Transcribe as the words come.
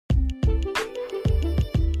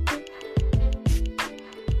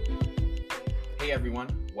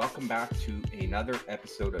everyone. Welcome back to another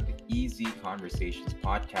episode of the Easy Conversations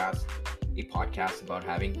podcast, a podcast about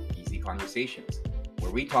having easy conversations,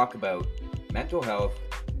 where we talk about mental health,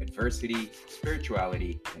 adversity,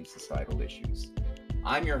 spirituality, and societal issues.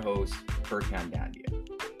 I'm your host, Furkhan Dandia.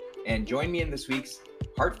 And join me in this week's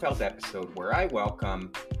heartfelt episode where I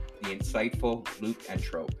welcome the insightful Luke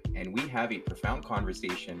Entrup, and we have a profound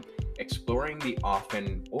conversation exploring the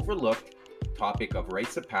often overlooked topic of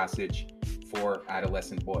rites of passage for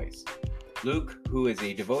adolescent boys. Luke, who is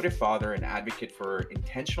a devoted father and advocate for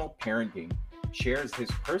intentional parenting, shares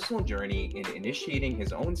his personal journey in initiating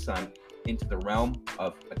his own son into the realm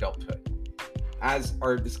of adulthood. As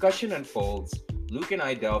our discussion unfolds, Luke and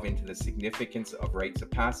I delve into the significance of rites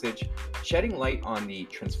of passage, shedding light on the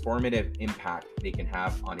transformative impact they can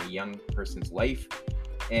have on a young person's life.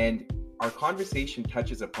 And our conversation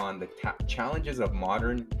touches upon the challenges of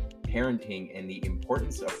modern parenting and the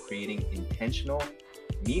importance of creating intentional,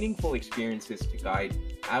 meaningful experiences to guide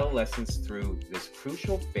adolescents through this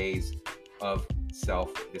crucial phase of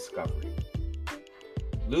self-discovery.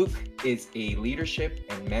 Luke is a leadership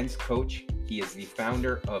and men's coach. He is the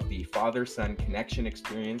founder of the Father-Son Connection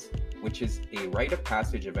Experience, which is a rite of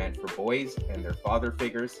passage event for boys and their father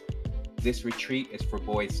figures. This retreat is for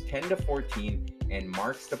boys 10 to 14 and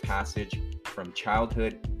marks the passage from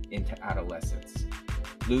childhood into adolescence.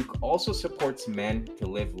 Luke also supports men to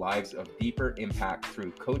live lives of deeper impact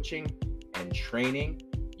through coaching and training.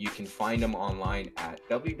 You can find him online at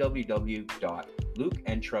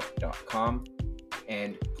www.lukeentrup.com.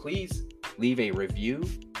 And please leave a review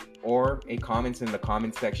or a comment in the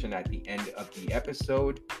comment section at the end of the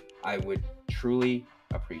episode. I would truly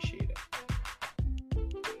appreciate it.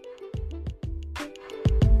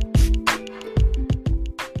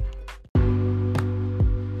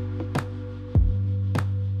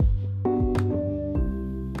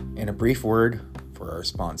 And a brief word for our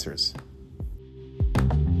sponsors.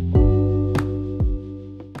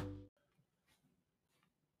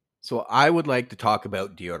 So I would like to talk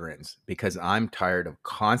about deodorants because I'm tired of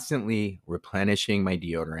constantly replenishing my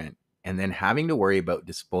deodorant and then having to worry about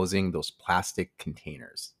disposing those plastic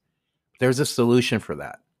containers. There's a solution for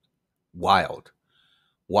that. Wild.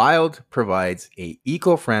 Wild provides a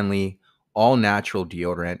eco-friendly, all-natural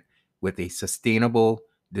deodorant with a sustainable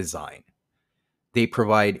design. They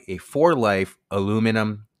provide a for-life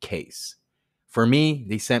aluminum case. For me,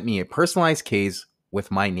 they sent me a personalized case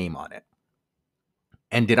with my name on it.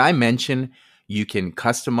 And did I mention you can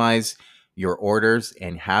customize your orders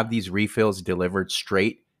and have these refills delivered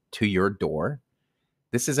straight to your door?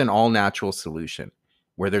 This is an all-natural solution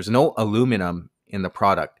where there's no aluminum in the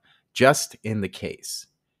product, just in the case.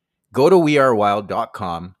 Go to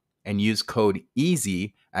wearewild.com and use code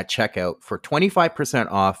EASY at checkout for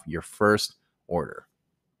 25% off your first order.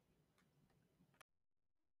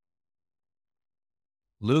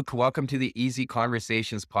 Luke, welcome to the Easy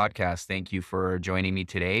Conversations podcast. Thank you for joining me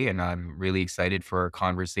today, and I'm really excited for our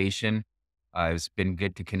conversation. It's been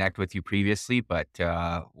good to connect with you previously, but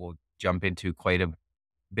we'll jump into quite a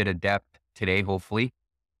bit of depth today, hopefully.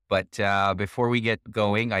 But before we get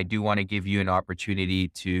going, I do want to give you an opportunity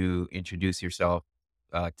to introduce yourself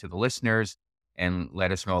to the listeners and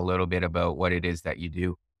let us know a little bit about what it is that you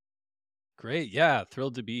do. Great. Yeah.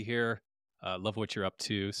 Thrilled to be here. Love what you're up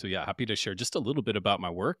to. So yeah, happy to share just a little bit about my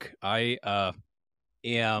work. I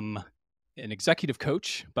am an executive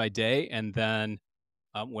coach by day. And then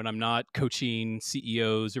when I'm not coaching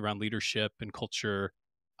CEOs around leadership and culture,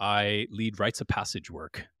 I lead rites of passage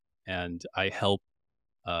work. And I help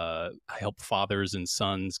fathers and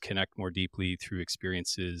sons connect more deeply through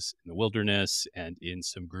experiences in the wilderness and in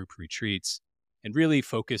some group retreats, and really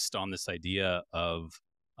focused on this idea of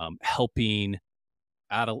helping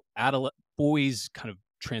boys kind of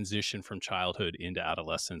transition from childhood into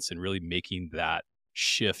adolescence and really making that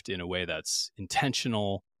shift in a way that's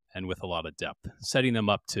intentional and with a lot of depth, setting them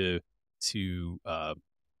up to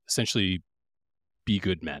essentially be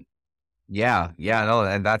good men. Yeah, no,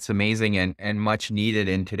 and that's amazing and much needed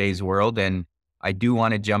in today's world. And I do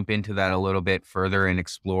want to jump into that a little bit further and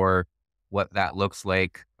explore what that looks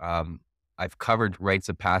like. I've covered rites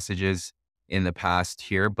of passages in the past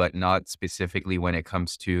here, but not specifically when it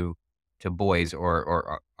comes to boys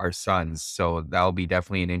or our sons. So that'll be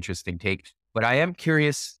definitely an interesting take. But I am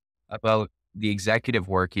curious about the executive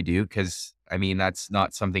work you do, because I mean, that's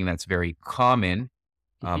not something that's very common.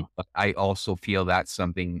 But I also feel that's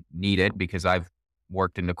something needed because I've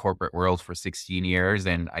worked in the corporate world for 16 years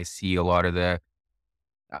and I see a lot of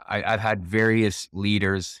I've had various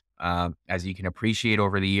leaders, as you can appreciate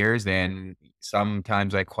over the years, and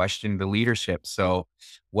sometimes I question the leadership. So,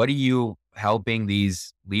 what are you helping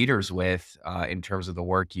these leaders with in terms of the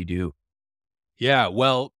work you do? Yeah,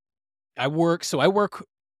 well, I work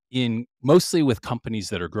in mostly with companies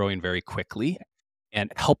that are growing very quickly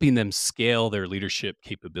and helping them scale their leadership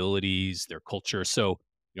capabilities, their culture. So,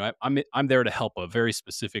 I'm there to help a very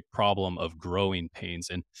specific problem of growing pains.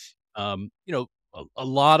 And a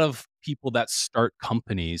lot of people that start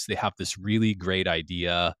companies, they have this really great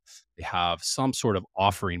idea, they have some sort of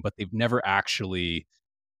offering, but they've never actually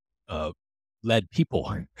uh, led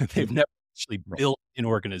people. They've never actually Right. built an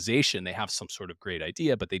organization. They have some sort of great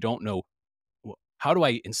idea, but they don't know, how do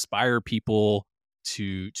I inspire people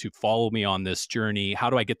to follow me on this journey? How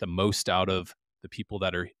do I get the most out of the people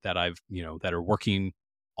that are working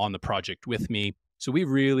on the project with me? So we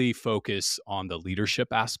really focus on the leadership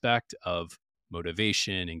aspect of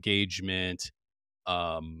motivation, engagement,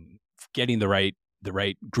 getting the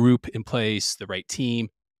right group in place, the right team.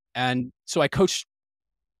 And so I coach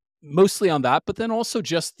mostly on that, but then also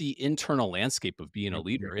just the internal landscape of being a Mhm.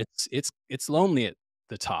 leader. It's lonely at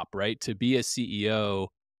the top, right? To be a CEO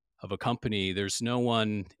of a company, there's no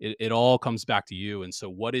one. It all comes back to you. And so,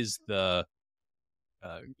 what is the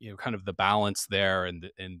kind of the balance there, and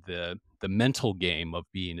the mental game of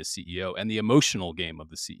being a CEO, and the emotional game of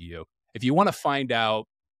the CEO? If you want to find out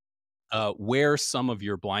where some of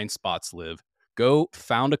your blind spots live, go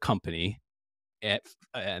found a company,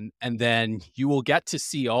 and then you will get to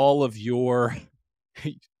see all of your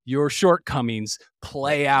your shortcomings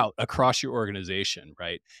Yeah. play out across your organization,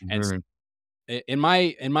 right? And Mhm. in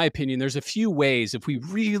my opinion, there's a few ways if we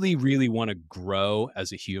really, really want to grow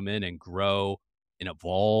as a human and grow and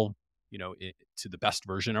evolve, to the best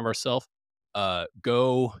version of ourselves.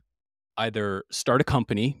 Go either start a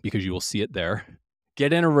company because you will see it there,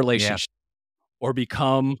 get in a Yeah. relationship, or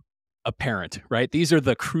become a parent, right? These are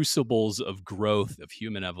the crucibles of growth of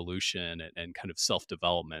human evolution and kind of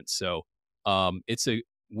self-development. So it's a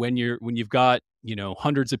when you've got,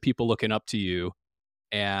 hundreds of people looking up to you,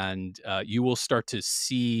 and you will start to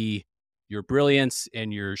see your brilliance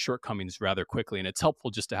and your shortcomings rather quickly. And it's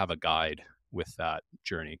helpful just to have a guide with that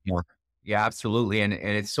journey. More. Yeah, absolutely. And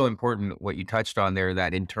it's so important what you touched on there,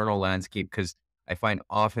 that internal landscape, because I find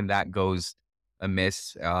often that goes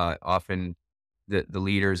amiss. Often the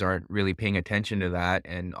leaders aren't really paying attention to that,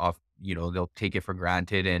 and they'll take it for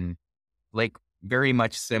granted, and like very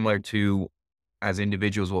much similar to as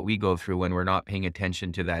individuals what we go through when we're not paying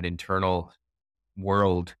attention to that internal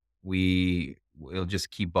world, we will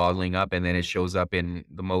just keep bottling up, and then it shows up in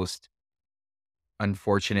the most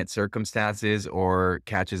unfortunate circumstances or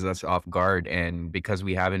catches us off guard. And because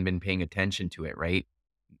we haven't been paying attention to it, right?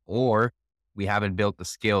 Or we haven't built the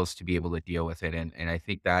skills to be able to deal with it. And I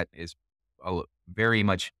think that is very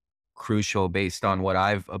much crucial based on what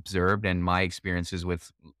I've observed and my experiences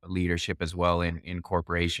with leadership as well in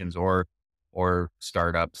corporations or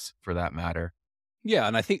startups for that matter. Yeah,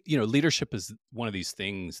 and I think, leadership is one of these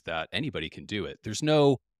things that anybody can do it.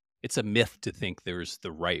 It's a myth to think there's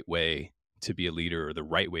the right way to be a leader or the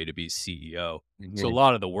right way to be CEO. So a Mhm.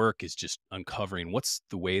 lot of the work is just uncovering what's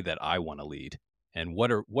the way that I want to lead, and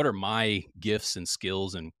what are my gifts and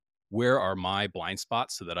skills, and where are my blind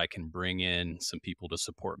spots so that I can bring in some people to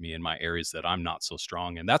support me in my areas that I'm not so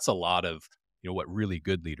strong. And that's a lot of, what really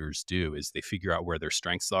good leaders do is they figure out where their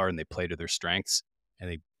strengths are and they play to their strengths, and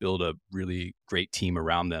they build a really great team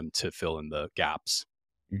around them to fill in the gaps.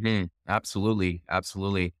 Mhm. Absolutely.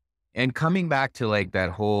 Absolutely. And coming back to like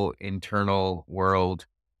that whole internal world,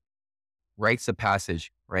 rites of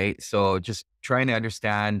passage, right? So just trying to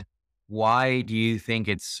understand, why do you think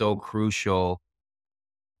it's so crucial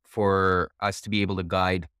for us to be able to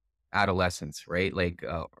guide adolescents, right? Like,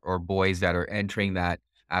 or boys that are entering that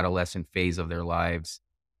adolescent phase of their lives.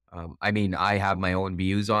 I mean, I have my own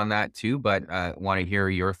views on that too, but want to hear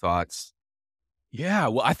your thoughts. Yeah,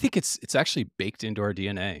 well, I think it's actually baked into our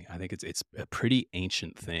DNA. I think it's a pretty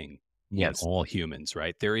ancient thing in Yes. all humans,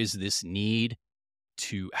 right? There is this need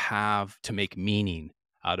to make meaning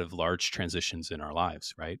out of large transitions in our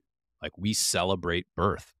lives, right? Like we celebrate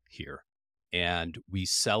birth here, and we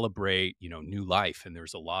celebrate, new life, and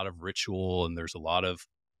there's a lot of ritual, and there's a lot of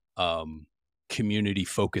um community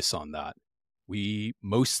focus on that. We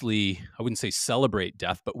mostly, I wouldn't say celebrate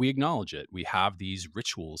death, but we acknowledge it. We have these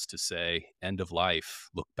rituals to say end of life,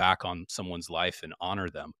 look back on someone's life and honor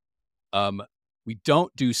them. um, we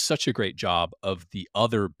don't do such a great job of the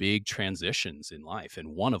other big transitions in life. And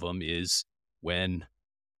one of them is when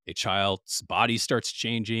a child's body starts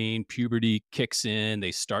changing, puberty kicks in,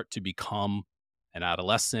 they start to become an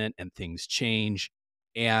adolescent, and things change.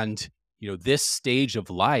 And, this stage of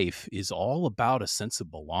life is all about a sense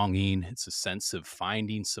of belonging. It's a sense of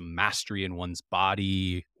finding some mastery in one's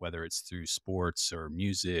body, whether it's through sports or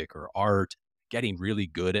music or art, getting really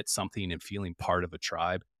good at something and feeling part of a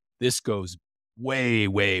tribe. This goes way,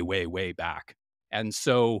 way, way, way back. And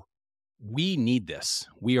so we need this.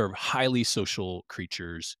 We are highly social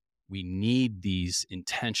creatures. We need these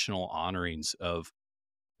intentional honorings of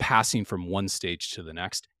passing from one stage to the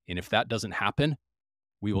next. And if that doesn't happen,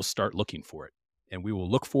 we will start looking for it, and we will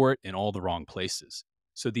look for it in all the wrong places.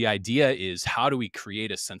 So the idea is, how do we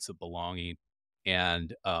create a sense of belonging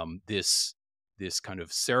and this kind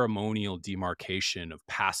of ceremonial demarcation of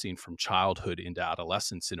passing from childhood into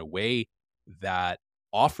adolescence in a way that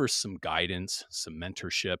offers some guidance, some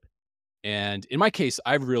mentorship. And in my case,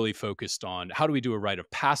 I've really focused on how do we do a rite of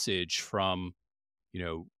passage from,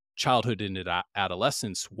 childhood into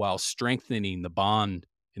adolescence while strengthening the bond,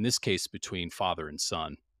 in this case, between father and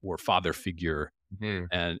son, or father figure Mhm.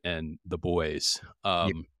 and the boys. Yeah,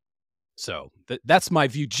 So that's my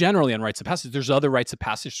view generally on rites of passage. There's other rites of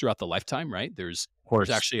passage throughout the lifetime, right? of There's course.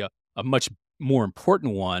 actually a much more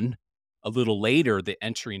important one a little later, the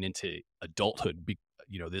entering into adulthood.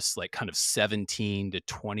 This like kind of 17 to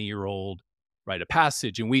 20-year-old rite of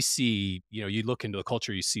passage, and we see, you look into the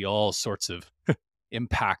culture, you see all sorts of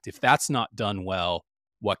impact. If that's not done well,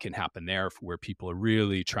 what can happen there, where people are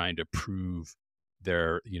really trying to prove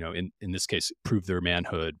their, in this case, prove their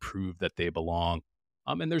manhood, prove that they belong.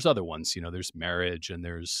 And there's other ones, there's marriage, and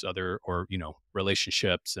there's other, or,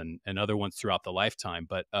 relationships, and other ones throughout the lifetime.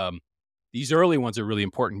 But these early ones are really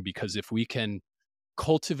important, because if we can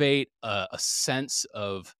cultivate a sense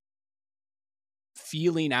of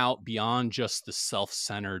feeling out beyond just the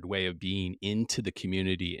self-centered way of being into the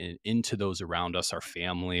community and into those around us, our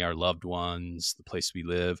family, our loved ones, the place we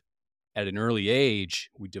live, at an early age,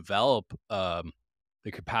 we develop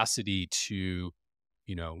the capacity to,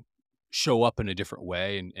 you know, show up in a different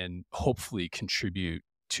way, and hopefully contribute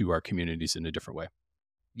to our communities in a different way.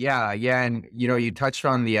 Yeah, yeah, and you touched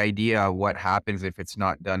on the idea of what happens if it's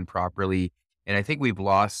not done properly, and I think we've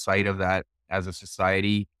lost sight of that as a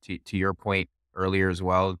society. To your point earlier as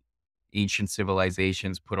well, ancient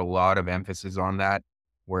civilizations put a lot of emphasis on that,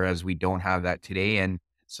 whereas we don't have that today. And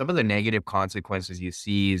some of the negative consequences you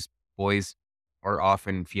see is boys are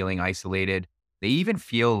often feeling isolated. They even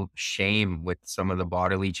feel shame with some of the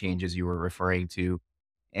bodily changes you were referring to.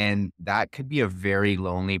 And that could be a very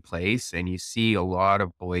lonely place. And you see a lot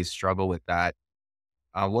of boys struggle with that.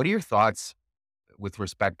 What are your thoughts with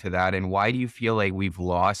respect to that? And why do you feel like we've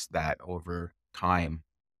lost that over time?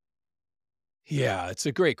 Yeah, it's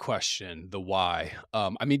a great question. The why.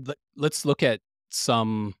 I mean, let's look at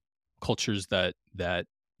some cultures that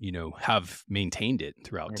have maintained it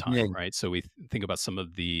throughout time, Mhm. right? So we think about some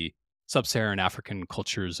of the sub-Saharan African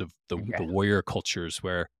cultures of the Yeah. warrior cultures,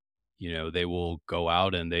 where they will go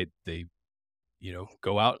out, and they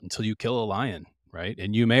go out until you kill a lion, right?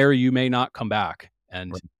 And you may or you may not come back,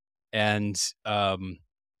 and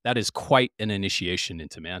that is quite an initiation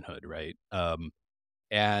into manhood, right?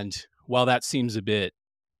 And while that seems a bit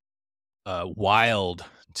wild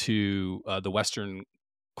to the Western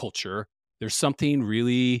culture, there's something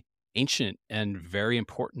really ancient and very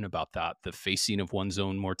important about that. The facing of one's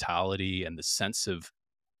own mortality, and the sense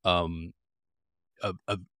um, of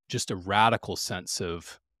just a radical sense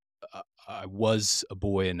of, I was a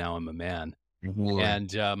boy and now I'm a man. Mhm.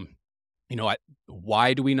 And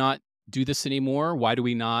why do we not do this anymore? Why do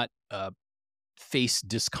we not face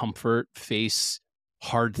discomfort, face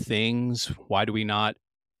hard things? Why do we not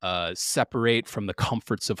separate from the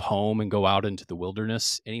comforts of home and go out into the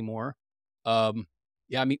wilderness anymore?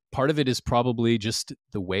 Yeah, I mean, part of it is probably just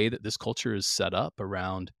the way that this culture is set up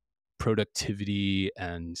around productivity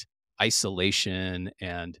and isolation,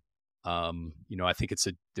 and I think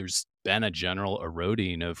there's been a general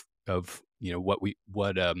eroding of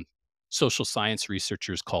what social science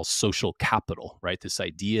researchers call social capital, right? This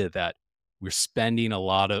idea that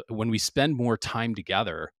when we spend more time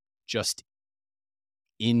together, just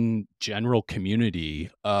in general community,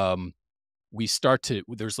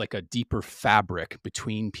 there's like a deeper fabric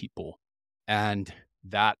between people, and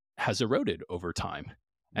that has eroded over time.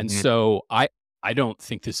 And Mhm. so I don't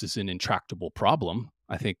think this is an intractable problem.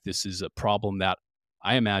 I think this is a problem that,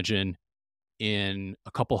 I imagine, in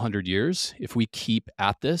a couple hundred years, if we keep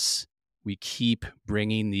at this, we keep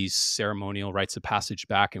bringing these ceremonial rites of passage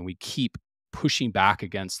back, and we keep pushing back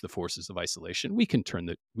against the forces of isolation, we can turn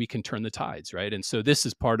the tides, right? And so this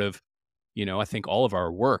is part of, I think all of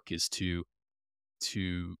our work is to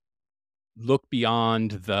look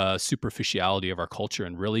beyond the superficiality of our culture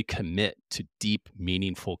and really commit to deep,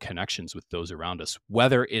 meaningful connections with those around us,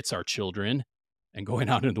 whether it's our children and going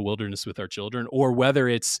out into the wilderness with our children, or whether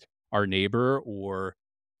it's our neighbor or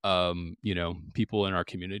people in our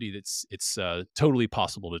community. It's totally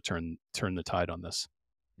possible to turn the tide on this.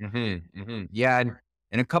 Yeah,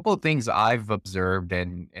 and a couple of things I've observed,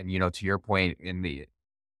 and to your point in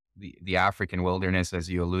the African wilderness, as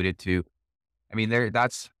you alluded to, I mean,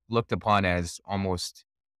 that's looked upon as almost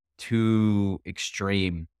too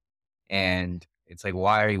extreme, and it's like,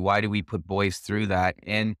 why do we put boys through that?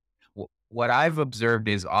 And what I've observed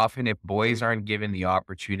is often if boys aren't given the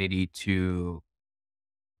opportunity to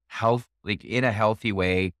like in a healthy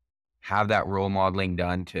way, have that role modeling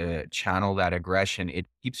done to channel that aggression, it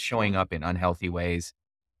keeps showing up in unhealthy ways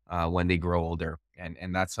when they grow older.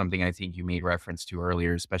 And that's something I think you made reference to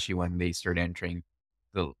earlier, especially when they start entering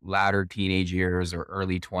the latter teenage years or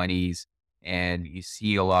early 20s. And you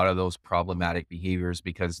see a lot of those problematic behaviors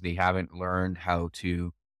because they haven't learned how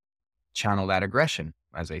to channel that aggression,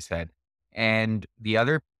 as I said. And the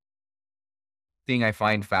other thing I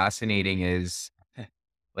find fascinating is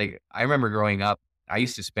like, I remember growing up, I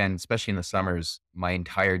used to spend, especially in the summers, my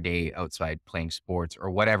entire day outside playing sports or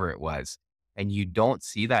whatever it was. And you don't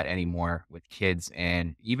see that anymore with kids.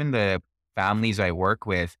 And even the families I work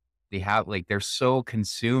with, they're so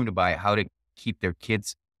consumed by how to keep their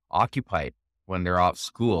kids occupied when they're off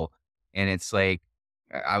school. And it's like,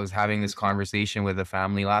 I was having this conversation with a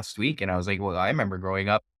family last week, and I was like, well, I remember growing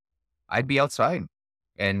up, I'd be outside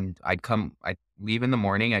and I'd leave in the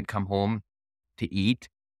morning, I'd come home to eat,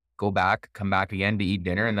 go back, come back again to eat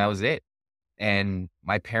dinner, and that was it. And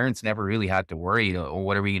my parents never really had to worry, "Oh,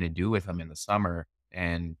 what are we gonna do with them in the summer?"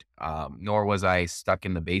 And, nor was I stuck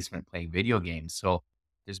in the basement playing video games. So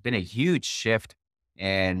there's been a huge shift,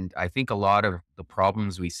 and I think a lot of the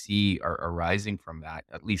problems we see are arising from that,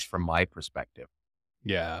 at least from my perspective.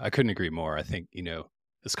 Yeah, I couldn't agree more. I think,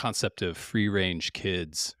 this concept of free range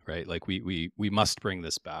kids, right? Like we must bring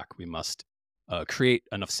this back. We must create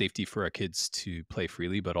enough safety for our kids to play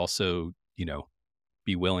freely, but also,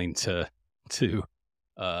 be willing to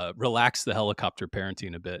relax the helicopter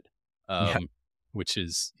parenting a bit, Yeah, um, which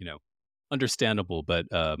is, understandable, but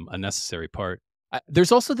a necessary part.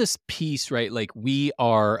 There's also this piece, right? Like we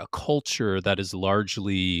are a culture that is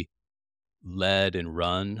largely led and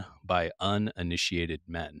run by uninitiated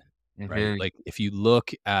men, right? mhm, Like if you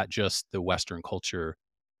look at just the Western culture,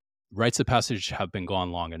 rites of passage have been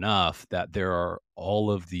gone long enough that there are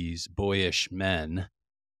all of these boyish men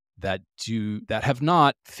that have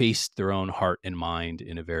not faced their own heart and mind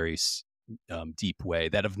in a very deep way,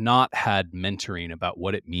 that have not had mentoring about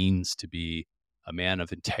what it means to be a man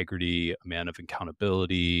of integrity, a man of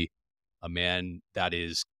accountability, a man that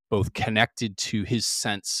is both connected to his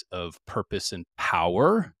sense of purpose and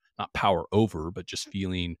power, not power over, but just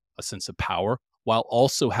feeling a sense of power, while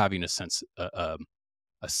also having a sense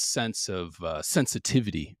of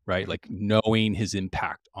sensitivity, right? Like knowing his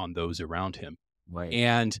impact on those around him. right,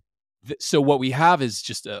 And so what we have is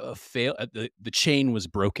just a fail. The chain was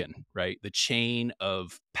broken, right? The chain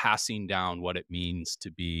of passing down what it means to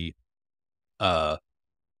be, uh,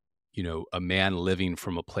 a man living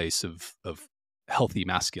from a place of healthy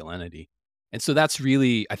masculinity. And so that's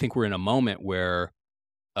really, I think we're in a moment where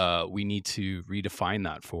we need to redefine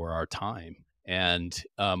that for our time, and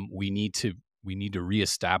we need to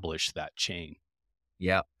reestablish that chain.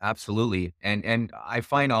 yeah, absolutely. And I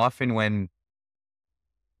find often when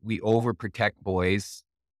we overprotect boys,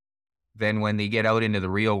 then when they get out into the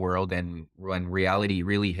real world and when reality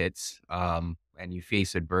really hits, and you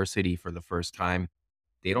face adversity for the first time,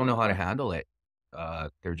 they don't know how to handle it.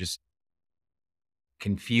 They're just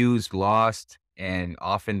confused, lost, and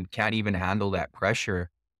often can't even handle that pressure.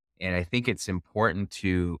 And I think it's important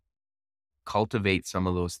to cultivate some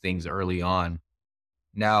of those things early on.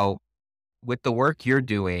 Now, with the work you're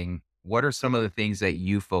doing, what are some of the things that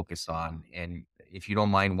you focus on? And if you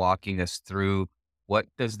don't mind walking us through, what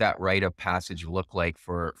does that rite of passage look like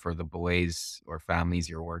for the boys or families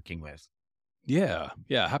you're working with? Yeah,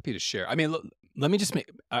 yeah, happy to share. I mean, let me just make.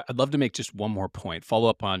 I'd love to make just one more point, follow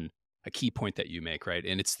up on a key point that you make, right?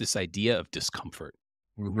 And it's this idea of discomfort.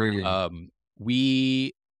 Really?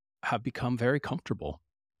 We have become very comfortable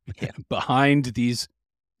Yeah, behind these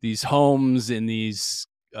homes in these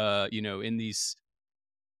in these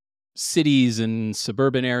cities and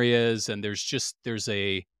suburban areas, and there's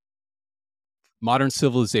a modern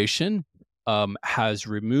civilization has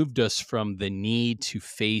removed us from the need to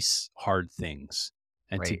face hard things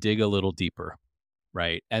and to right. dig a little deeper,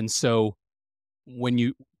 right? And so when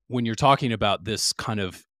you when you're talking about this kind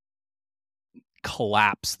of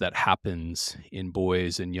collapse that happens in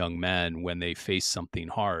boys and young men when they face something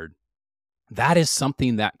hard, that is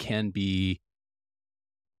something that can be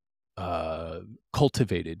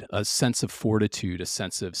cultivated, a sense of fortitude, a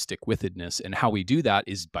sense of stick-withedness. And how we do that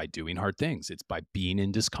is by doing hard things. It's by being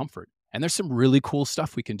in discomfort. And there's some really cool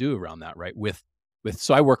stuff we can do around that, right?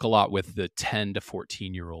 So I work a lot with the 10 to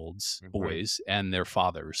 14-year-olds, boys, and their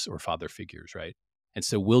fathers or father figures, right? And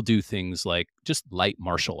so we'll do things like just light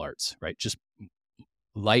martial arts, right? Just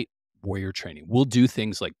light warrior training. We'll do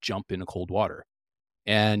things like jump into cold water.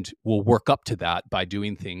 And we'll work up to that by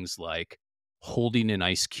doing things like holding an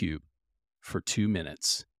ice cube for 2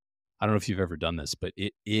 minutes. I don't know if you've ever done this, but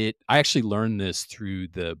I actually learned this through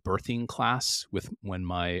the birthing class when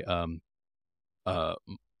my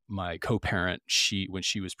co-parent, when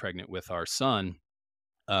she was pregnant with our son,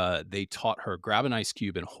 they taught her grab an ice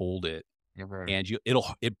cube and hold it. And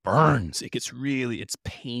it burns. It's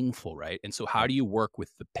painful, right? And so how do you work with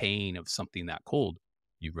the pain of something that cold?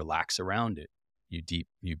 You relax around it.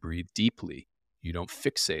 You breathe deeply. You don't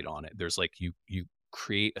fixate on it. There's like you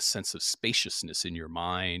create a sense of spaciousness in your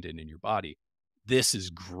mind and in your body. This is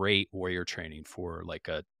great warrior training for like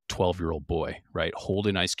a 12-year-old boy, right? Hold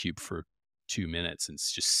an ice cube for 2 minutes and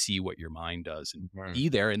just see what your mind does and be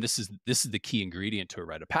there. And this is the key ingredient to a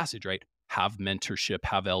rite of passage, right? Have mentorship,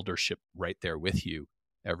 have eldership right there with you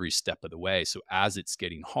every step of the way. So as it's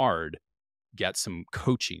getting hard, get some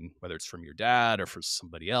coaching, whether it's from your dad or for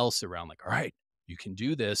somebody else around like, all right, you can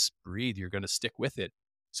do this, breathe, you're going to stick with it.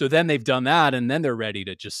 So then they've done that and then they're ready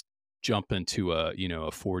to just jump into a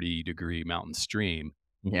 40-degree mountain stream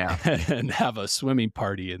and have a swimming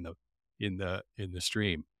party in the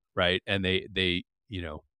stream, right? And they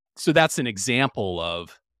so that's an example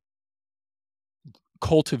of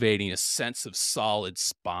cultivating a sense of solid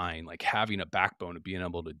spine, like having a backbone of being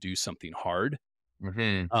able to do something hard.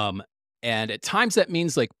 And at times that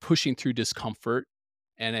means like pushing through discomfort.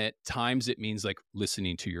 And at times it means like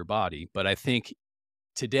listening to your body. But I think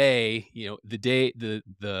today,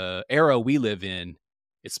 the era we live in,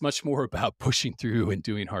 it's much more about pushing through and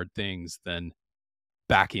doing hard things than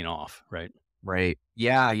backing off. Right. Right.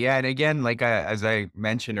 Yeah. Yeah. And again, like as I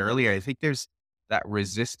mentioned earlier, I think there's that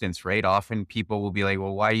resistance, right? Often people will be like,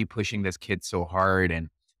 well, why are you pushing this kid so hard? And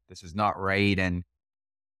this is not right. And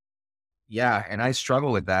yeah, and I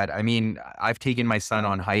struggle with that. I mean, I've taken my son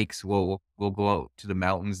on hikes. We'll go out to the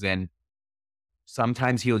mountains and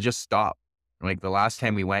sometimes he'll just stop. Like the last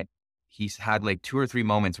time we went, he's had like 2 or 3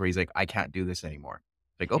 moments where he's like, I can't do this anymore.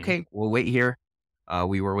 Like, okay, we'll wait here.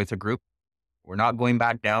 We were with a group. We're not going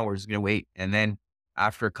back down. We're just going to wait. And then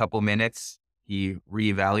after a couple minutes, he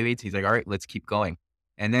reevaluates. He's like, all right, let's keep going.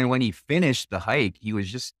 And then when he finished the hike, he was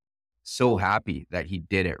just so happy that he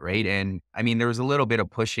did it. Right. And I mean, there was a little bit of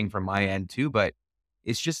pushing from my end too, but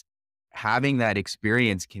it's just having that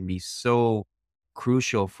experience can be so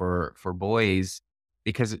crucial for boys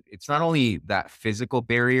because it's not only that physical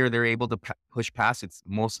barrier they're able to push past, it's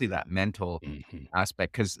mostly that mental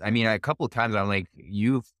aspect. Cause I mean, a couple of times I'm like,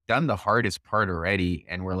 you've done the hardest part already.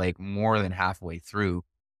 And we're like more than halfway through.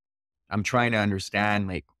 I'm trying to understand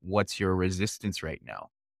like, what's your resistance right now?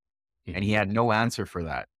 And he had no answer for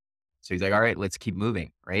that. So he's like, all right, let's keep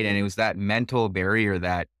moving. Right. And it was that mental barrier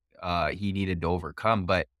that he needed to overcome.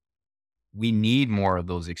 But we need more of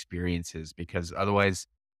those experiences because otherwise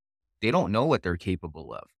they don't know what they're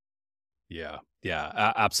capable of. Yeah.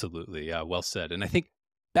 Yeah, absolutely. Yeah. Well said. And I think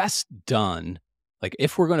best done, like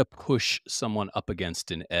if we're going to push someone up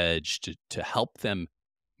against an edge to help them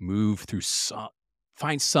move through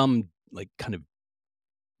find some like kind of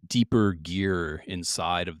deeper gear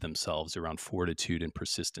inside of themselves around fortitude and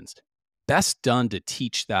persistence, best done to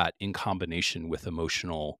teach that in combination with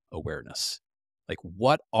emotional awareness. Like,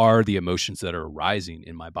 what are the emotions that are arising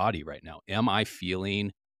in my body right now? Am I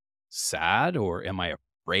feeling sad or am I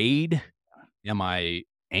afraid? Am I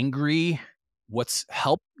angry? What's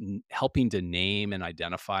helping to name and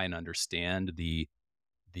identify and understand the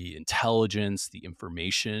intelligence, the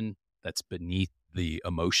information that's beneath the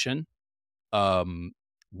emotion,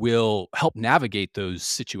 will help navigate those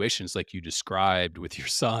situations like you described with your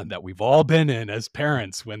son that we've all been in as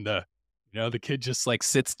parents when the kid just like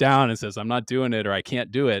sits down and says, I'm not doing it or I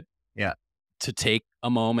can't do it. Yeah. To take a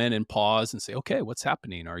moment and pause and say, okay, what's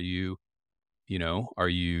happening? Are you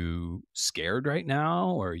scared right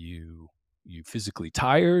now? Or are you physically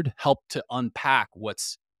tired? Help to unpack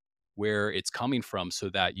where it's coming from so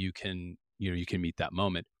that you can meet that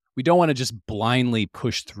moment. We don't want to just blindly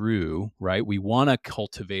push through, right? We want to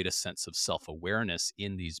cultivate a sense of self-awareness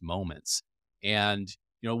in these moments. And,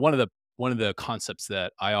 one of the concepts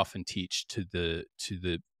that I often teach to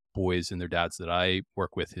the boys and their dads that I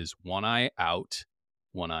work with is one eye out,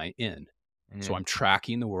 one eye in. So I'm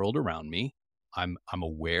tracking the world around me. I'm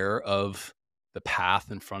aware of the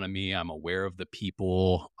path in front of me. I'm aware of the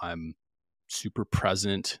people. I'm super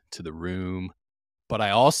present to the room. But I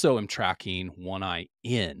also am tracking one eye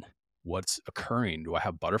in. What's occurring? Do I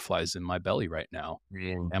have butterflies in my belly right now?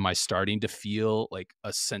 Yeah. Am I starting to feel like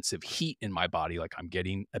a sense of heat in my body, like I'm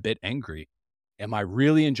getting a bit angry? Am I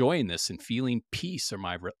really enjoying this and feeling peace? Are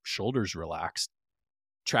my shoulders relaxed?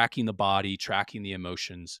 Tracking the body, tracking the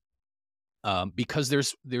emotions, because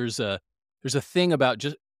there's a thing about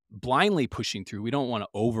just blindly pushing through. We don't want to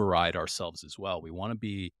override ourselves as well. We want to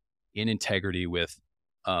be in integrity with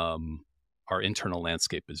our internal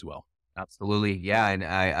landscape as well. Absolutely. Yeah. And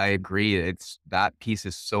I agree. It's that piece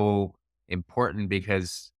is so important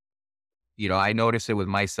because, I notice it with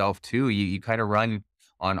myself too. You kind of run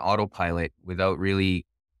on autopilot without really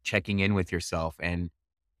checking in with yourself. And,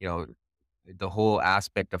 you know, the whole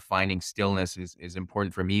aspect of finding stillness is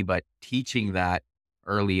important for me, but teaching that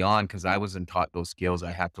early on, because I wasn't taught those skills,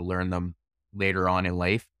 I had to learn them later on in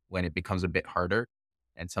life when it becomes a bit harder.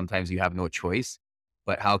 And sometimes you have no choice.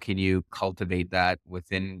 But how can you cultivate that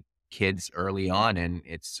within kids early on? And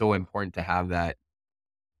it's so important to have that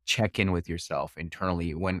check in with yourself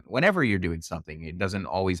internally whenever you're doing something. It doesn't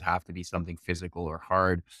always have to be something physical or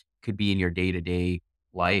hard. Could be in your day-to-day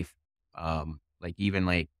life. Like even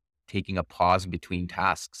like taking a pause between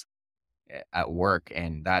tasks at work.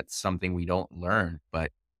 And that's something we don't learn,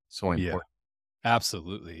 but so Yeah, important.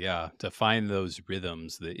 absolutely. Yeah. To find those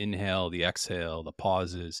rhythms, the inhale, the exhale, the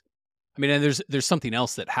pauses. I mean, and there's something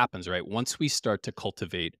else that happens, right? Once we start to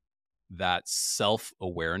cultivate that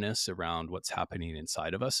self-awareness around what's happening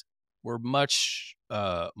inside of us, we're much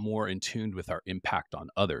more in tune with our impact on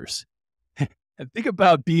others. And think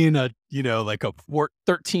about being a, like a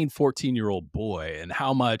 13, 14-year-old boy and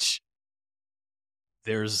how much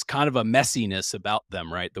there's kind of a messiness about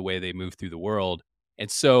them, right? The way they move through the world. And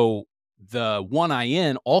so the one eye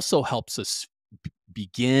in also helps us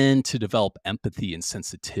begin to develop empathy and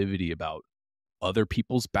sensitivity about other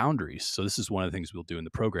people's boundaries. So this is one of the things we'll do in the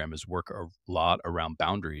program is work a lot around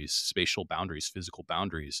boundaries, spatial boundaries, physical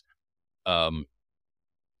boundaries. Um,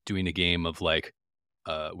 Doing a game of like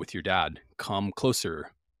with your dad, come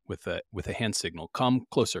closer with a hand signal, come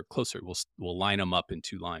closer, closer. We'll line them up in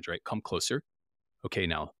two lines, right? Come closer. Okay,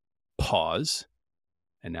 now pause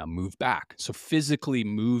and now move back. So physically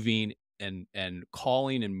moving and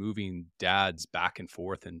calling and moving dads back and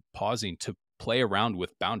forth and pausing to play around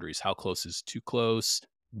with boundaries. How close is too close?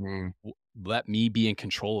 Mm, Let me be in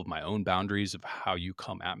control of my own boundaries of how you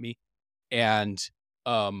come at me. And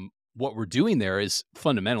what we're doing there is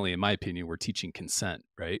fundamentally, in my opinion, we're teaching consent,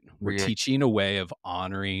 right? We're yeah, teaching a way of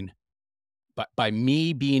honoring by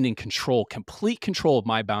me being in control, complete control of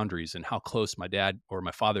my boundaries and how close my dad or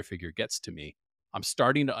my father figure gets to me. I'm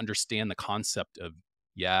starting to understand the concept of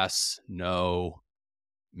yes, no,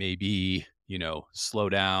 maybe, slow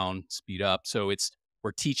down, speed up. So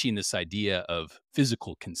we're teaching this idea of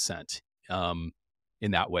physical consent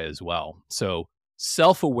in that way as well. So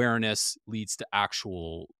self-awareness leads to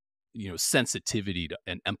actual, sensitivity to,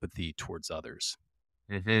 and empathy towards others.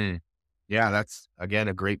 hmm yeah, that's again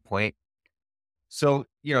a great point. So,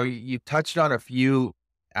 you touched on a few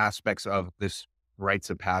aspects of this rites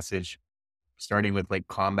of passage, starting with like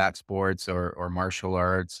combat sports or martial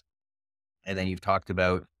arts. And then you've talked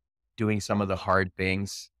about doing some of the hard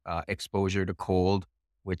things, exposure to cold,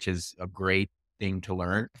 which is a great thing to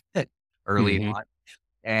learn early Hmm. on.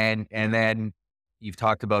 And then you've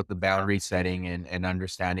talked about the boundary setting and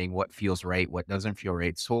understanding what feels right, what doesn't feel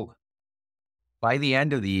right. So by the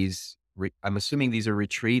end of these, I'm assuming these are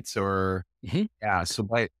retreats or Hmm. yeah. So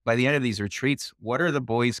by the end of these retreats, what are the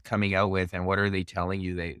boys coming out with, and what are they telling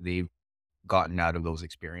you they've gotten out of those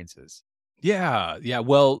experiences? Yeah, yeah.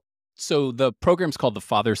 Well, so the program's called the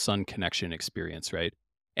Father-Son Connection Experience, right?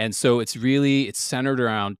 And so it's centered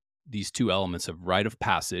around these two elements of rite of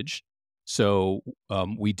passage. So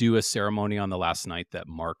we do a ceremony on the last night that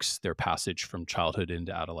marks their passage from childhood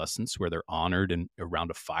into adolescence, where they're honored and around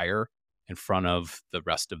a fire in front of the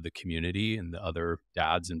rest of the community and the other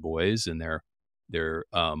dads and boys and their their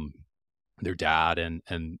dad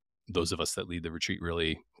and those of us that lead the retreat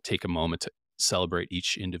really take a moment to celebrate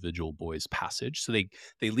each individual boy's passage. So they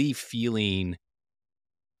leave feeling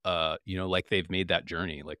like they've made that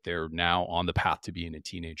journey, like they're now on the path to being a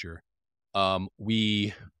teenager.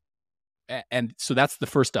 We and so that's the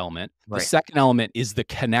first element. The Right. second element is the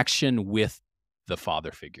connection with the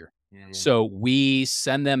father figure. Yeah. So we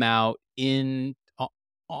send them out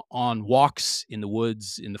on walks in the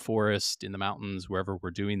woods, in the forest, in the mountains, wherever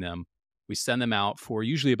we're doing them. we send them out for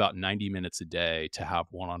usually about 90 minutes a day to have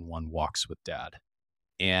one-on-one walks with dad.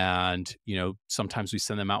 And, sometimes we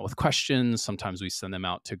send them out with questions. Sometimes we send them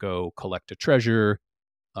out to go collect a treasure.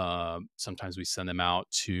 Sometimes we send them out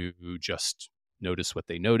to just notice what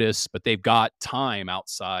they notice, but they've got time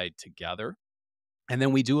outside together. And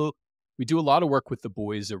then we do a lot of work with the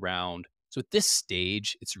boys around. So at this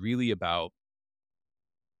stage, it's really about,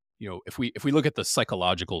 if we look at the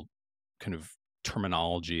psychological kind of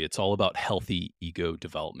terminology, it's all about healthy ego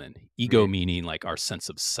development. Ego Right. meaning like our sense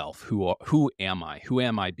of self. Who am I? Who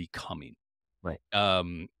am I becoming? Right.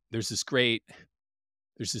 There's this great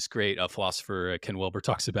philosopher, Ken Wilber,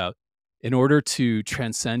 talks about, in order to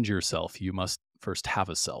transcend yourself, you must first have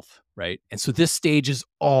a self, right? And so this stage is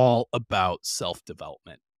all about self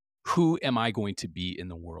development. Who am I going to be in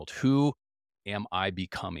the world? Who am I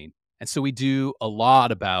becoming? And so we do a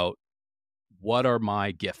lot about, what are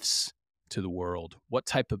my gifts to the world? What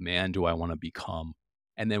type of man do I want to become?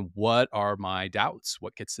 And then what are my doubts?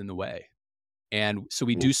 What gets in the way? And so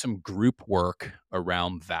we do some group work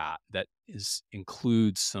around that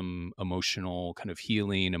includes some emotional kind of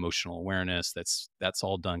healing, emotional awareness. That's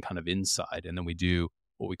all done kind of inside. And then we do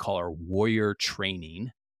what we call our warrior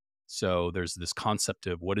training. So there's this concept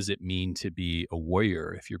of, what does it mean to be a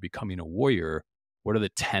warrior? If you're becoming a warrior, what are the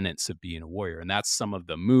tenets of being a warrior? And that's some of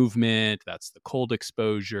the movement, that's the cold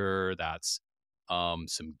exposure, that's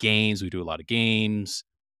some games. We do a lot of games.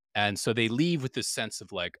 And so they leave with this sense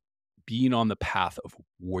of like being on the path of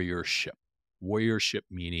warriorship. Warriorship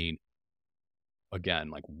meaning, again,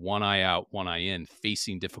 like one eye out, one eye in,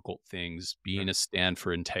 facing difficult things, being a stand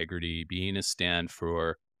for integrity, being a stand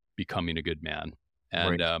for becoming a good man.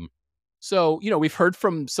 And Right. so, we've heard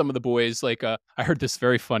from some of the boys, like I heard this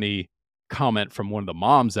very funny comment from one of the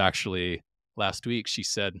moms actually last week. She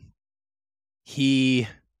said, he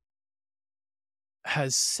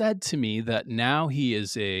has said to me that now he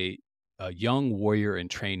is a young warrior in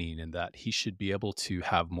training and that he should be able to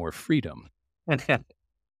have more freedom.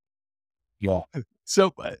 Yeah.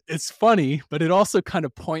 So it's funny, but it also kind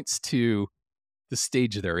of points to the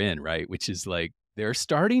stage they're in, right? Which is like they're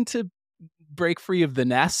starting to break free of the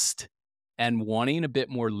nest and wanting a bit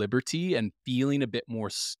more liberty and feeling a bit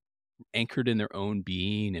more anchored in their own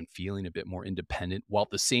being and feeling a bit more independent, while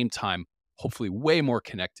at the same time, hopefully way more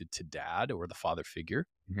connected to dad or the father figure,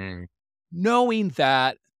 Mhm. knowing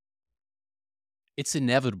that it's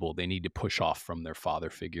inevitable they need to push off from their father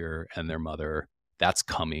figure and their mother. That's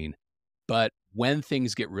coming. But when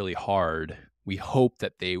things get really hard, we hope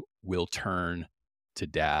that they will turn to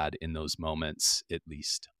dad in those moments, at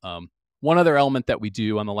least. One other element that we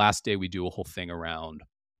do on the last day, we do a whole thing around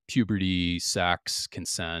puberty, sex,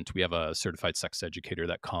 consent. We have a certified sex educator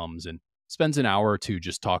that comes and spends an hour or two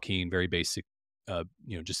just talking very basic,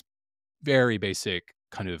 just very basic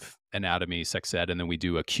kind of anatomy, sex ed. And then we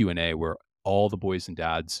do a Q&A where all the boys and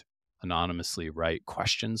dads anonymously write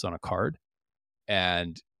questions on a card.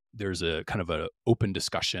 And there's a kind of an open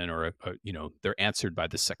discussion, or they're answered by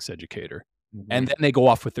the sex educator. And Mhm. then they go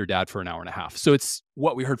off with their dad for an hour and a half. So it's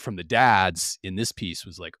what we heard from the dads in this piece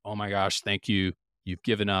was like, oh my gosh, thank you. You've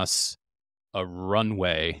given us a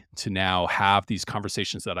runway to now have these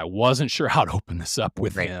conversations that I wasn't sure how to open this up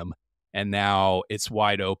with Right. him. And now it's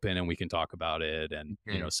wide open and we can talk about it. And,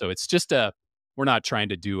 Mhm. so it's just we're not trying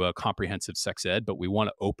to do a comprehensive sex ed, but we want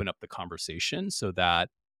to open up the conversation so that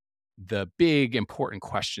the big important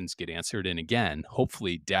questions get answered. And again,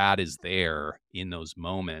 hopefully dad is there in those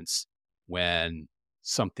moments when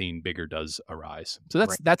something bigger does arise. So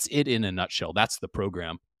Right. that's it in a nutshell. That's the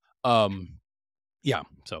program. Yeah.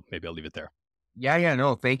 So maybe I'll leave it there. Yeah.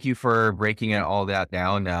 No, thank you for breaking all that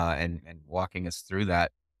down and walking us through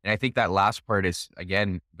that. And I think that last part is,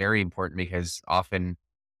 again, very important because often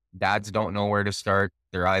dads don't know where to start.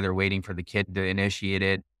 They're either waiting for the kid to initiate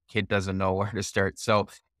it. Kid doesn't know where to start. So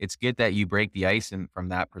it's good that you break the ice from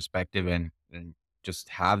that perspective and just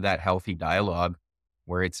have that healthy dialogue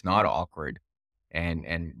where it's not awkward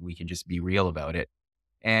and we can just be real about it.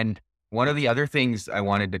 And one of the other things I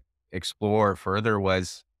wanted to explore further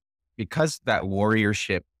was, because that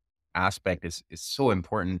warriorship aspect is so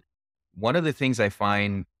important. One of the things I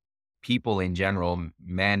find people in general,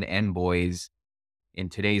 men and boys, in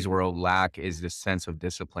today's world lack is this sense of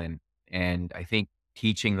discipline. And I think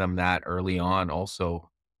teaching them that early on also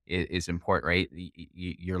is important, right?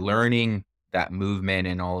 You're learning that movement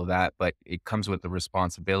and all of that, but it comes with the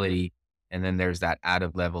responsibility. And then there's that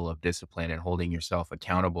added level of discipline and holding yourself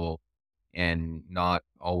accountable and not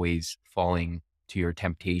always falling to your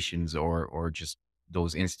temptations or just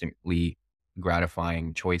those instantly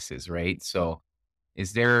gratifying choices, right? So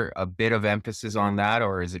is there a bit of emphasis on that,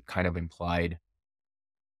 or is it kind of implied?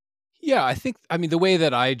 Yeah, I mean, the way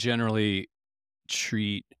that I generally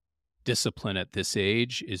treat discipline at this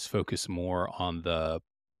age is focus more on the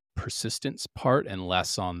persistence part and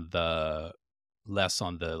less on the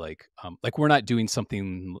like we're not doing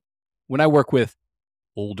something when I work with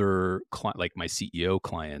older like my CEO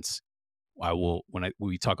clients. I will when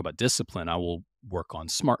we talk about discipline, I will work on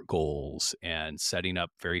SMART goals and setting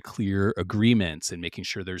up very clear agreements and making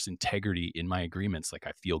sure there's integrity in my agreements. Like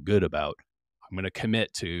I feel good about I'm going to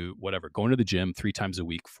commit to whatever, going to the gym 3 times a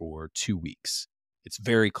week for 2 weeks. It's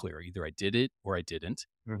very clear. Either I did it or I didn't.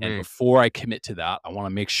 And Hmm. before I commit to that, I want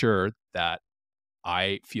to make sure that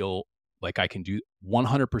I feel like I can do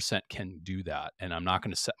 100% can do that. And I'm not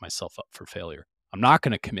going to set myself up for failure. I'm not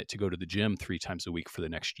going to commit to go to the gym 3 times a week for the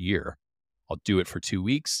next year. I'll do it for 2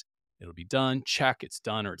 weeks. It'll be done. Check, it's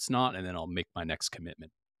done or it's not. And then I'll make my next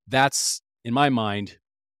commitment. That's, in my mind,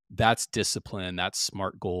 that's discipline. That's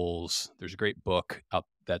SMART goals. There's a great book out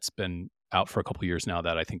that's been out for a couple of years now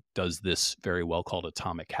that I think does this very well called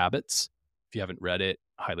Atomic Habits. If you haven't read it,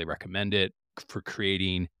 highly recommend it for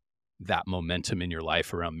creating that momentum in your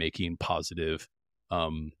life around making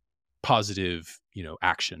um, positive,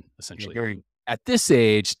 action essentially. Very. At this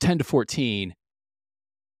age, 10 to 14,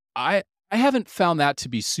 I I haven't found that to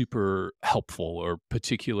be super helpful or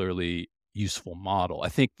particularly useful model. I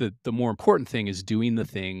think that the more important thing is doing the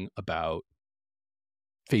thing about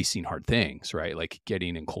facing hard things, right? Like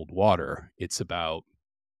getting in cold water. It's about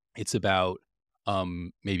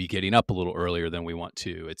maybe getting up a little earlier than we want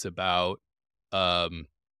to. It's about um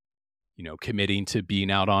committing to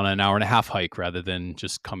being out on an hour and a half hike rather than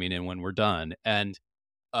just coming in when we're done. And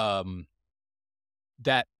um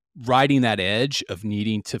that riding that edge of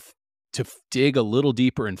needing to dig a little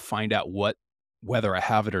deeper and find out whether I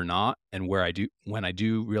have it or not, and when I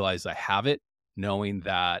do realize I have it, knowing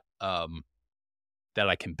that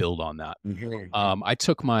I can build on that. Mhm. I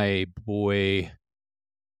took my boy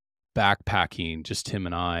backpacking, just him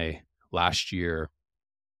and I, last year,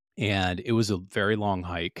 and it was a very long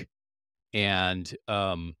hike. And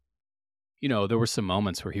there were some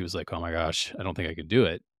moments where he was like, "Oh my gosh, I don't think I could do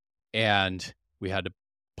it," and we had to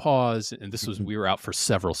pause. And we were out for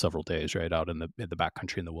several days, right out in the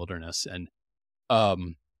backcountry in the wilderness, and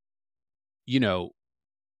um, you know,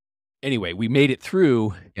 anyway, we made it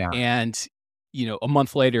through. Yeah. And a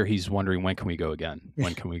month later, he's wondering, when can we go again?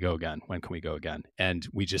 When can we go again? When can we go again? And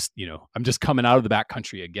we just, I'm just coming out of the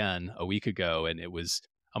backcountry again a week ago, and it was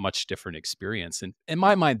a much different experience. And in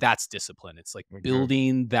my mind, that's discipline. It's like Mhm.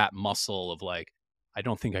 building that muscle of like, I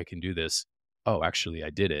don't think I can do this. Oh, actually,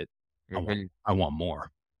 I did it. Mhm. I want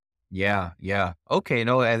more. Yeah, yeah. Okay,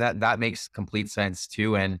 no, and that makes complete sense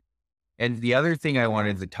too. And the other thing I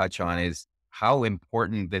wanted to touch on is how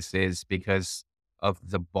important this is because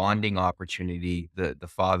of the bonding opportunity the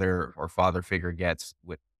father or father figure gets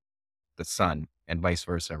with the son and vice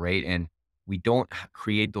versa, right? And we don't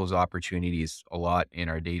create those opportunities a lot in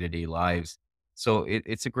our day to day lives. So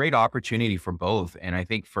it's a great opportunity for both. And I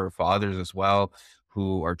think for fathers as well,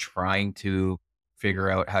 who are trying to figure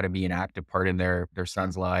out how to be an active part in their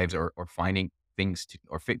sons' lives or finding things to,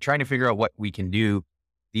 or trying to figure out what we can do.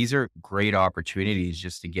 These are great opportunities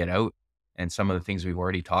just to get out and some of the things we've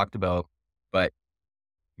already talked about. But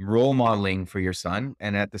role modeling for your son,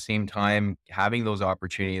 and at the same time, having those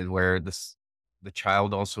opportunities where the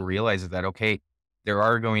child also realizes that, okay, there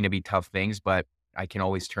are going to be tough things, but I can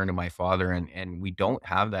always turn to my father, and we don't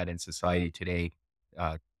have that in society today,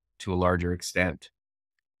 uh, to a larger extent.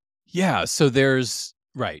 Yeah. So there's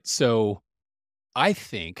right. So I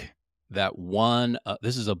think that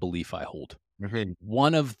this is a belief I hold. Mhm.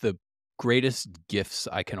 One of the greatest gifts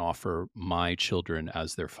I can offer my children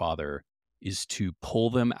as their father is to pull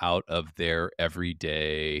them out of their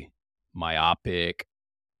everyday myopic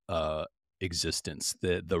uh existence,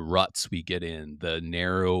 the ruts we get in, the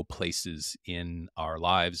narrow places in our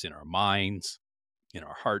lives, in our minds, in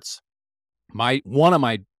our hearts. My one of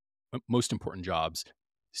my most important jobs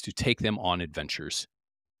is to take them on adventures,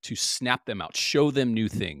 to snap them out, show them new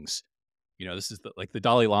things. This is like the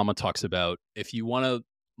Dalai Lama talks about, if you want to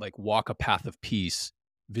like walk a path of peace,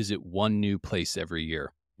 visit one new place every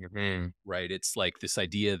year, Mhm. right? It's like this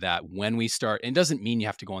idea that when we start, and it doesn't mean you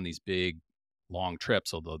have to go on these big long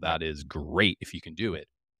trips, although Yeah. that is great if you can do it.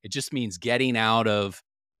 It just means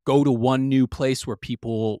go to one new place where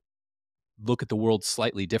people look at the world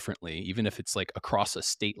slightly differently, even if it's like across a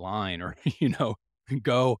state line, or,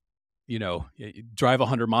 go, drive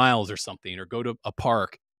 100 miles or something, or go to a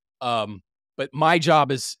park. But my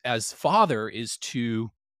job as father is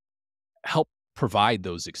to help provide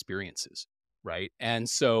those experiences. Right. And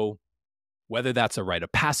so whether that's a rite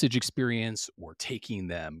of passage experience or taking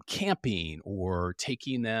them camping or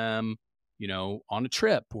taking them, on a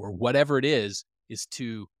trip or whatever it is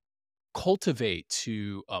to cultivate,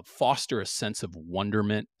 to foster a sense of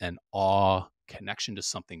wonderment and awe, connection to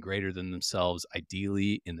something greater than themselves,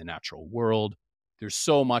 ideally in the natural world. There's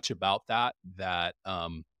so much about that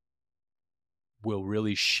will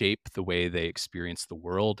really shape the way they experience the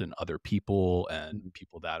world and other people and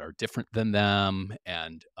people that are different than them,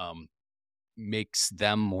 and makes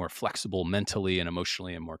them more flexible mentally and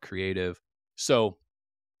emotionally and more creative. So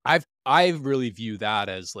I really view that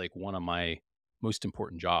as like one of my most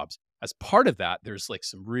important jobs. As part of that, there's like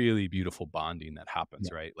some really beautiful bonding that happens,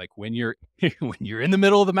 Yeah. right? Like when you're when you're in the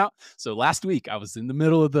middle of the mountain. So last week I was in the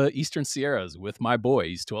middle of the Eastern Sierras with my boy.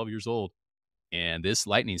 He's 12 years old, and this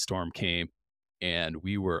lightning storm came, and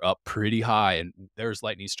we were up pretty high, and there's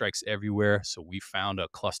lightning strikes everywhere. So we found a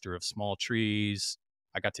cluster of small trees.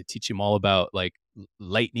 I got to teach him all about like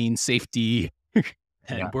lightning safety. Yeah.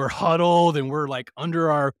 And we're huddled and we're like under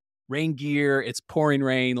our rain gear. It's pouring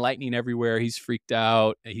rain, lightning everywhere. He's freaked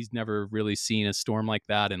out. He's never really seen a storm like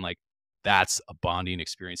that. And like, that's a bonding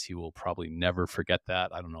experience. He will probably never forget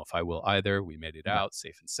that. I don't know if I will either. We made it Yeah. out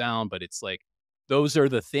safe and sound, but it's like, those are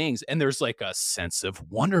the things. And there's like a sense of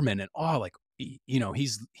wonderment and awe. Like,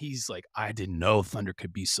 he's like, I didn't know thunder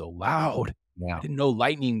could be so loud. I Yeah. didn't know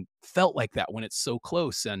lightning felt like that when it's so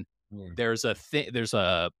close. And Mm. there's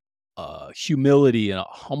a humility and a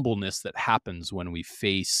humbleness that happens when we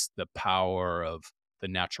face the power of the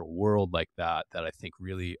natural world like that I think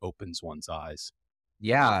really opens one's eyes.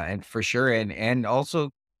 Yeah, and for sure, and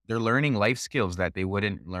also they're learning life skills that they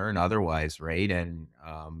wouldn't learn otherwise, right? And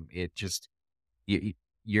it just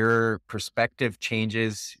your perspective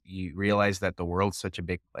changes. You realize that the world's such a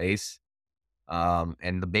big place,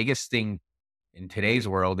 and the biggest thing in today's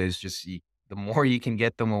world is just the more you can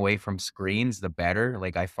get them away from screens, the better.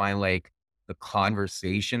 Like I find like the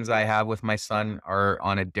conversations I have with my son are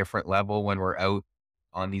on a different level when we're out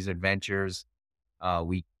on these adventures.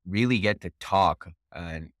 We really get to talk,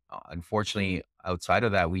 and unfortunately, outside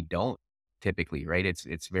of that, we don't typically. Right?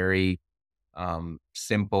 It's very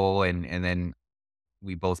simple, and then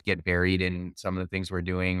we both get buried in some of the things we're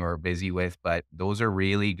doing or busy with. But those are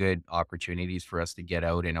really good opportunities for us to get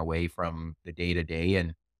out and away from the day to day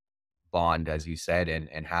and bond, as you said,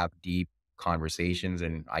 and have deep conversations.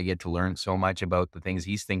 And I get to learn so much about the things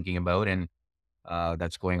he's thinking about and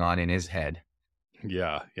that's going on in his head.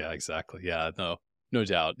 Yeah, exactly. Yeah, no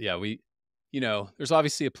doubt. Yeah, there's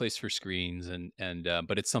obviously a place for screens, and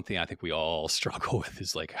but it's something I think we all struggle with,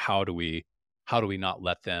 is like, how do we not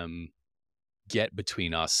let them get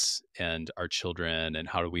between us and our children, and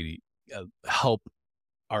how do we help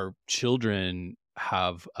our children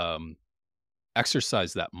have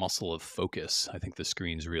exercise that muscle of focus. I think the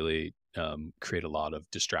screens really create a lot of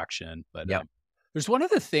distraction. But Yep. there's one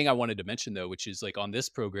other thing I wanted to mention, though, which is like on this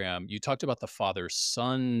program, you talked about the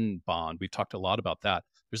father-son bond. We've talked a lot about that.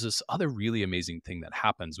 There's this other really amazing thing that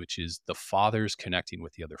happens, which is the fathers connecting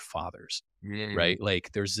with the other fathers, Mm, right?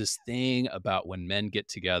 Like there's this thing about when men get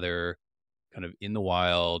together kind of in the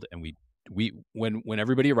wild, and when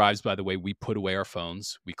everybody arrives, by the way, we put away our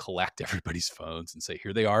phones, we collect everybody's phones and say,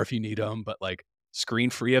 here they are if you need them, but like screen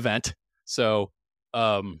free event. So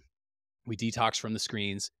um we detox from the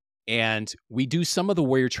screens, and we do some of the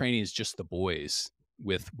warrior training is just the boys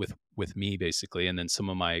with me basically, and then some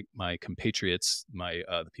of my compatriots,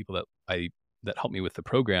 the people that help me with the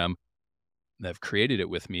program, that have created it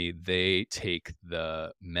with me, they take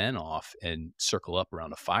the men off and circle up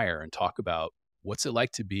around a fire and talk about what's it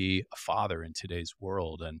like to be a father in today's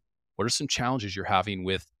world, and what are some challenges you're having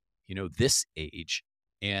with, this age,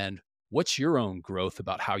 and what's your own growth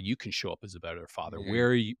about how you can show up as a better father?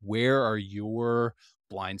 mm. Where are your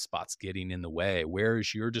blind spots getting in the way? Where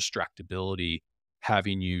is your distractibility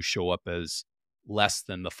having you show up as less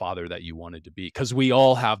than the father that you wanted to be? Because we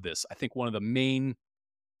all have this. I think one of the main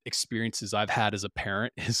experiences I've had as a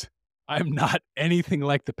parent is I'm not anything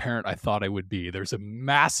like the parent I thought I would be. There's a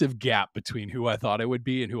massive gap between who I thought I would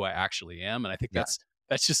be and who I actually am. And I think Yeah.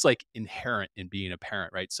 that's just like inherent in being a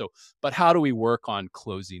parent, right? So, but how do we work on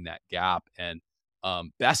closing that gap? And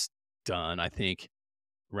best done, I think,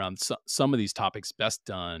 around some of these topics, best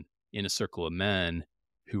done in a circle of men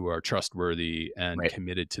who are trustworthy and Right.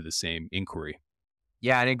 committed to the same inquiry.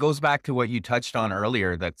 Yeah, and it goes back to what you touched on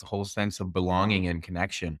earlier, that whole sense of belonging and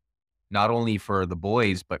connection, not only for the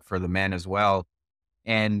boys, but for the men as well.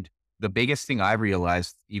 And the biggest thing I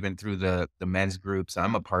realized, even through the men's groups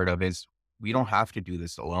I'm a part of, is we don't have to do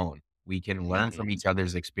this alone. We can learn Mhm. from each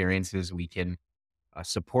other's experiences. We can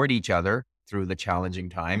support each other through the challenging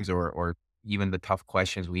times or even the tough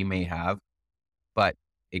questions we may have. But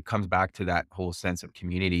it comes back to that whole sense of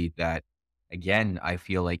community that, again, I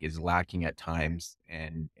feel like is lacking at times.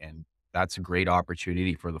 And that's a great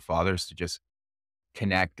opportunity for the fathers to just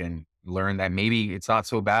connect and learn that maybe it's not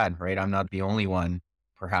so bad, right? I'm not the only one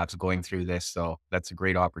perhaps going through this. So that's a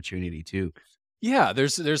great opportunity too. Yeah,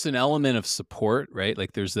 there's an element of support, right?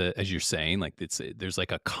 Like there's as you're saying, like there's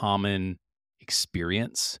like a common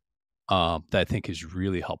experience that I think is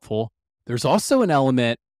really helpful. There's also an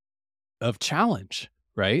element of challenge,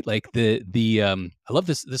 right? Like I love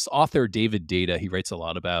this author David Data. He writes a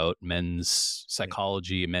lot about men's Yeah.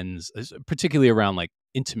 psychology, particularly around like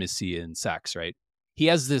intimacy and sex, right? He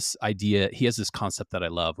has this idea, he has this concept that I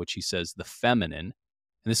love, which he says the feminine,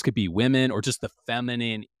 and this could be women or just the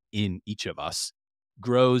feminine in each of us,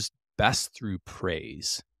 grows best through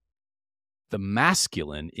praise. The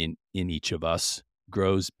masculine in each of us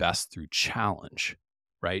grows best through challenge,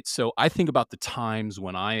 right? So I think about the times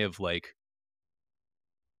when I have like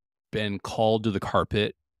been called to the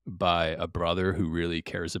carpet by a brother who really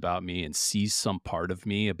cares about me and sees some part of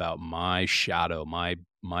me about my shadow, my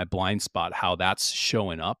blind spot, how that's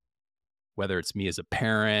showing up, whether it's me as a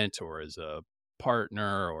parent or as a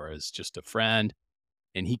partner or as just a friend.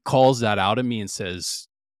 And he calls that out of me and says,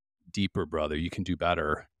 deeper, brother, you can do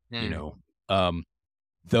better. You Hmm. know,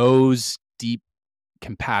 those deep,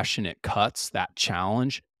 compassionate cuts, that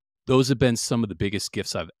challenge, those have been some of the biggest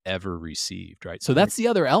gifts I've ever received, right? So that's the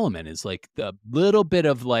other element is like the little bit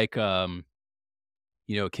of like,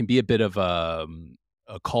 it can be a bit of a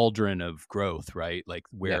cauldron of growth, right? Like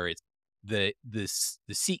Yeah. where it's the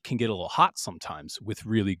seat can get a little hot sometimes with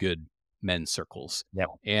really good men's circles. Yeah.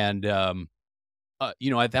 And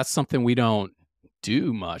that's something we don't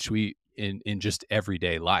do much in just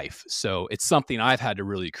everyday life. So it's something I've had to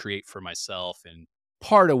really create for myself. And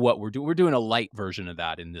part of what we're doing a light version of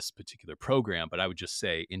that in this particular program. But I would just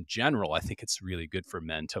say in general, I think it's really good for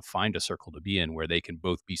men to find a circle to be in where they can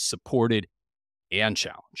both be supported and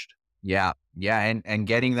challenged. Yeah. Yeah. And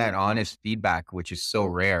getting that honest feedback, which is so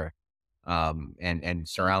rare. And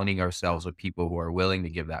surrounding ourselves with people who are willing to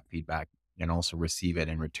give that feedback and also receive it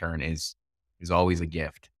in return is always a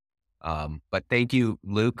gift. But thank you,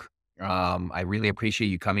 Luke. I really appreciate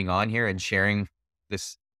you coming on here and sharing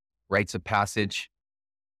this Rites of Passage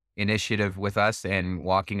initiative with us and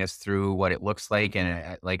walking us through what it looks like.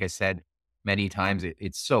 And like I said many times,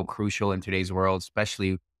 it's so crucial in today's world,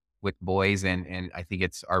 especially with boys. And I think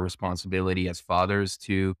it's our responsibility as fathers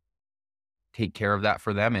to take care of that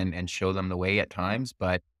for them and show them the way at times.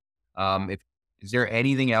 But if is there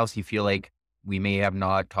anything else you feel like we may have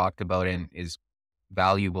not talked about and is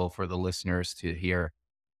valuable for the listeners to hear?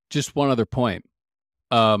 Just one other point.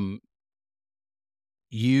 Um,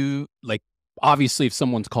 you like obviously if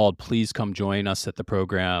someone's called, please come join us at the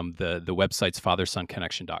program. The website's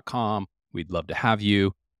fathersonconnection.com. We'd love to have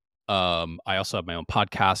you. I also have my own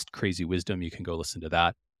podcast, Crazy Wisdom. You can go listen to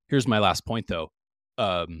that. Here's my last point though.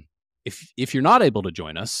 If you're not able to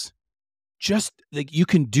join us, just like you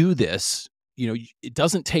can do this, it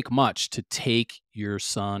doesn't take much to take your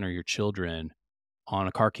son or your children on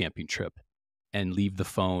a car camping trip and leave the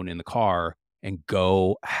phone in the car and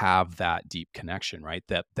go have that deep connection, right?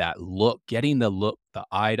 That look, getting the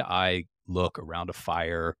eye to eye look around a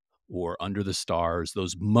fire or under the stars,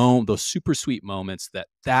 those super sweet moments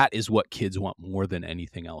that is what kids want more than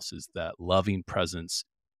anything else, is that loving presence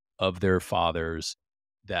of their fathers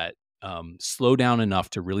that slow down enough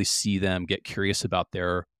to really see them, get curious about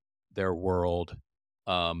their world,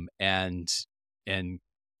 and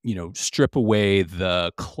strip away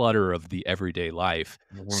the clutter of the everyday life.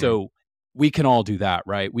 Mhm. So we can all do that,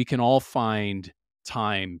 right? We can all find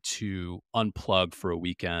time to unplug for a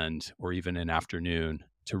weekend or even an afternoon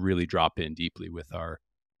to really drop in deeply with our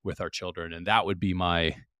children, and that would be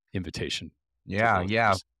my invitation to the Yeah, yeah.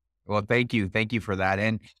 listeners. Well, thank you. Thank you for that.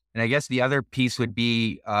 And I guess the other piece would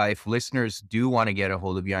be if listeners do want to get a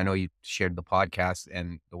hold of you, I know you shared the podcast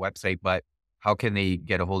and the website, but how can they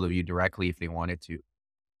get a hold of you directly if they wanted to?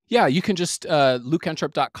 Yeah, you can just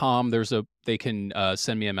lukeentrup.com. They can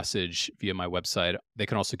send me a message via my website. They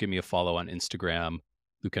can also give me a follow on Instagram,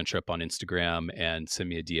 Luke Entrup on Instagram, and send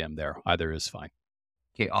me a DM there. Either is fine.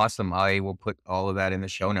 Okay, awesome. I will put all of that in the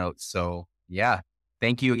show notes. So yeah,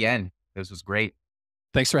 thank you again. This was great.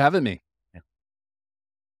 Thanks for having me. Yeah.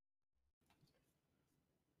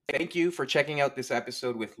 Thank you for checking out this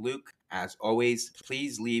episode with Luke. As always,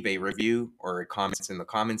 please leave a review or comments in the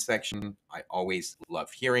comment section. I always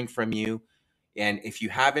love hearing from you. And if you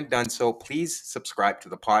haven't done so, please subscribe to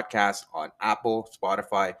the podcast on Apple,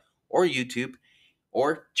 Spotify, or YouTube,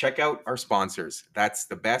 or check out our sponsors. That's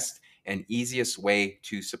the best and easiest way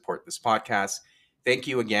to support this podcast. Thank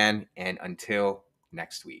you again, and until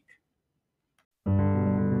next week.